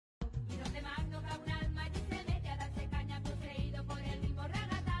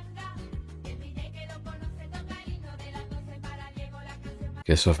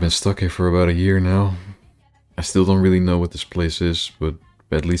Guess I've been stuck here for about a year now. I still don't really know what this place is, but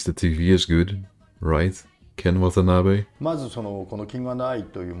at least the TV is good, right? Ken Watanabe? まずこのキング&アイ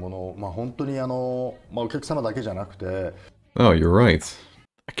というものを、本当にお客様だけじゃなくて Oh, you're right.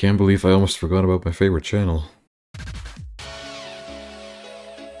 I can't believe I almost forgot about my favorite channel.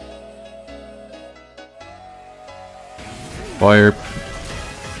 Fire.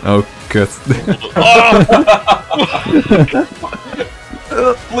 Oh, cut.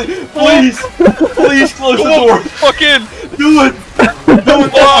 Please close the door. Fucking Do it. Do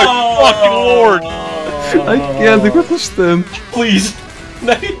it. oh, fucking lord! I can't, ik heb een stem. Please.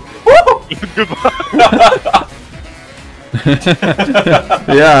 Nee.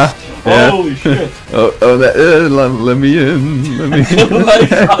 Yeah. Holy shit. Let me in. Let me in.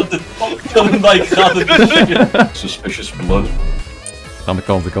 Gelijk gaat het. Suspicious blood. Aan de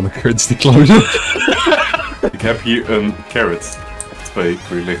kant, ik kan de curtains niet closen. Ik heb hier een carrot. 2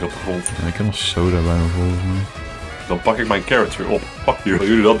 voor je liggen op de grond. Ja, ik heb nog soda bij me volgens mij. Dan pak ik mijn carrots weer op. Fuck you. Als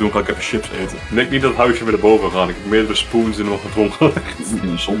jullie dat doen, ga ik even chips eten. Ik denk niet dat het huisje weer naar boven gaat. Ik heb meerdere spoons in nog gedronken. In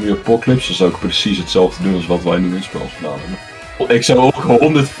een zombie apocalypse zou ik precies hetzelfde doen als wat wij nu in het spel gedaan hebben. Ik zou ook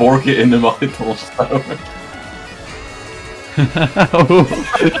 100 vorken in de monitor staan.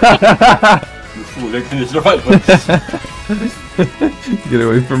 Voel ik dit eruit. Get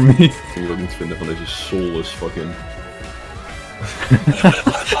away from me. Ik moet ook niet vinden van deze soulless fucking.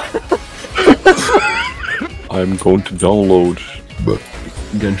 I'm going to download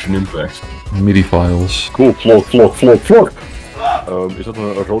Genshin Impact. MIDI files. Cool, vlog. Is dat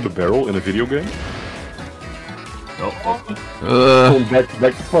een rode barrel in een videogame?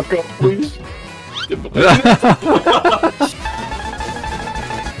 Back the fuck up, please.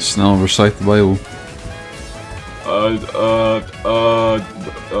 Snel recite the Bible.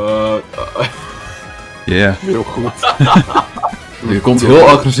 Yeah. Heel goed. Er komt heel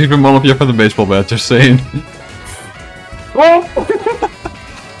agressieve man op je met een baseballbat, just saying. Oh!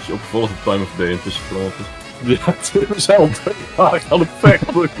 Is je opgevallen de time of day intussen veranderd? Ja, het zijn al 2 dagen aan het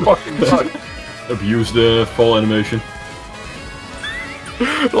vechten door fucking dag. Abuse the fall animation.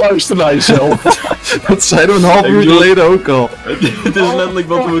 Luister naar jezelf. Dat zeiden we een half uur geleden ook al. Het is letterlijk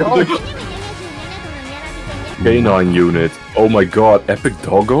wat we moeten doen. Canine unit. Oh my god, epic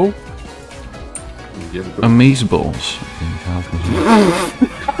doggo? Amazeballs.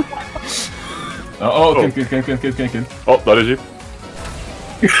 Oh, kind. Oh, daar is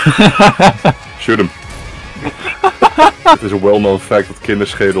hij. Shoot hem. Het is een well-known fact dat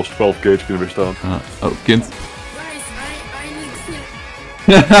kinderschedels 12 gauge kunnen weerstaan. Oh, kind.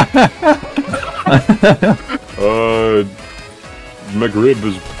 McRib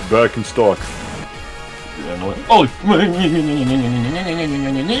is back in stock. Oh! Oh.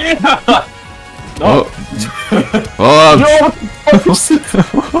 Oh.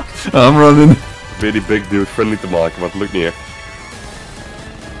 I'm running. Weer die big dude friendly te maken, maar het lukt niet echt.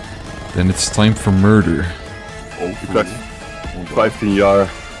 Then it's time for murder. Je krijgt 15 jaar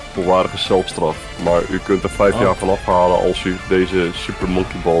voorwaardige celstraf, maar u kunt er 5 jaar van afhalen als u deze Super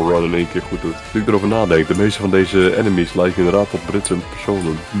Monkey Ball Run in 1 keer goed doet. Nu ik erover nadenk, de meeste van deze enemies lijken inderdaad op Britse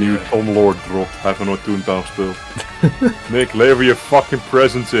personen. Nieuw Tom Lord drop, hij heeft nog nooit Toontown gespeeld. Nick, lever je fucking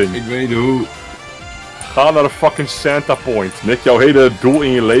presents in. Ik weet hoe. Ga naar de fucking Santa Point. Nick, jouw hele doel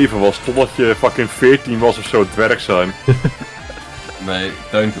in je leven was totdat je fucking 14 was of zo dwerg zijn. Nee,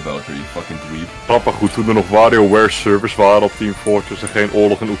 tuinkabouter, je fucking dweeb. Grappig goed, toen er nog WarioWare servers waren op Team Fortress en geen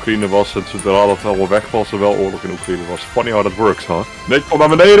oorlog in Oekraïne was en zodra dat allemaal weg was er wel oorlog in Oekraïne was. Funny how that works, huh? Nick, kom naar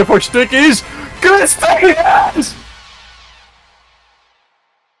beneden voor stukjes! Kutsteens!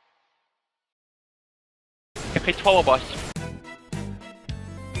 Ik heb geen 12 bas.